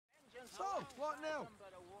What now?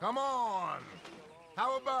 Come on.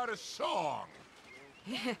 How about a song?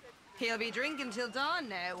 He'll be drinking till dawn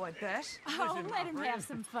now, I bet. Oh, let him have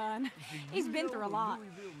some fun. He's been through a lot.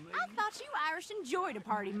 I thought you Irish enjoyed a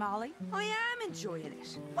party, Molly. I am enjoying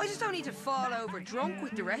it. I just don't need to fall over drunk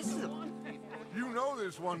with the rest of them. You know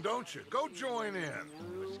this one, don't you? Go join in.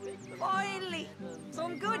 Finally!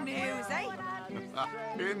 Some good news, eh?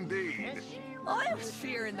 Indeed. I was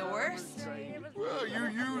fearing the worst. Well, you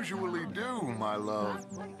usually do, my love.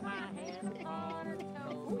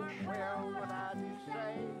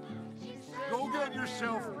 Go get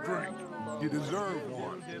yourself a drink. You deserve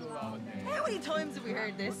one. How many times have we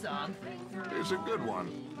heard this song? It's a good one.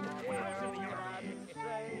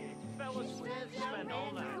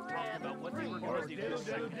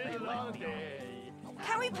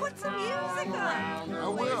 Can we put some music on? I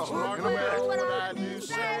will. In a bit. What I do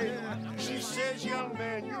say. She says, young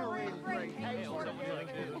man, you're in great haste.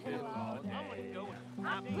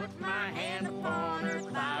 I put my hand upon her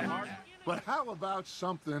thigh. But how about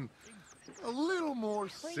something a little more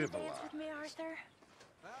Will you dance civilized? with me, Arthur?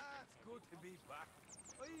 It's good to be back.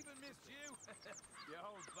 I even missed you, you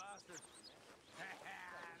old bastard.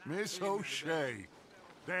 Miss O'Shea,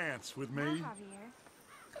 dance with me. Javier.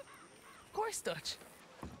 Of course, Dutch.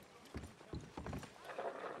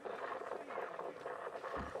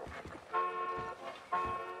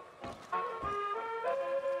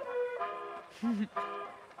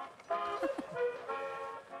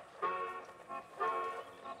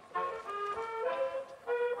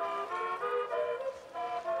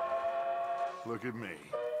 Look at me,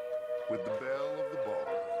 with the belle of the ball.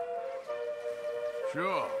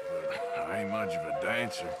 Sure, but I ain't much of a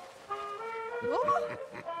dancer. Well,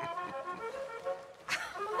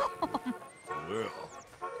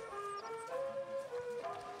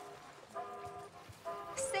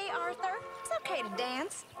 See, Arthur, it's okay to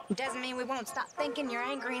dance. Doesn't mean we won't stop thinking you're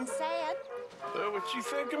angry and sad. What you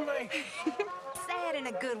think of me? Sad in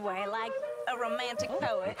a good way, like a romantic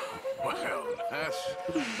poet. Well, that's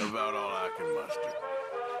about all I can muster.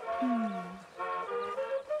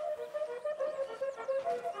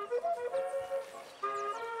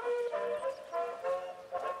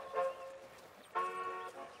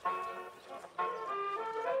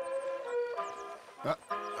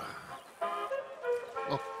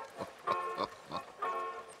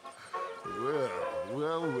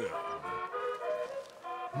 well.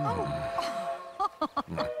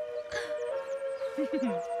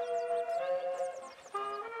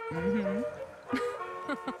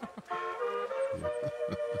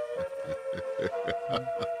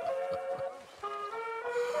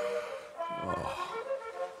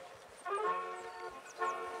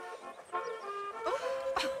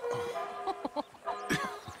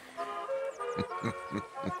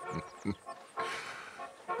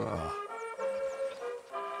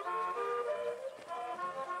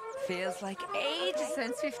 Feels like ages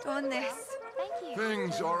since we've done this. Thank you.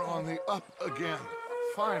 Things are on the up again,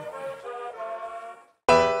 finally.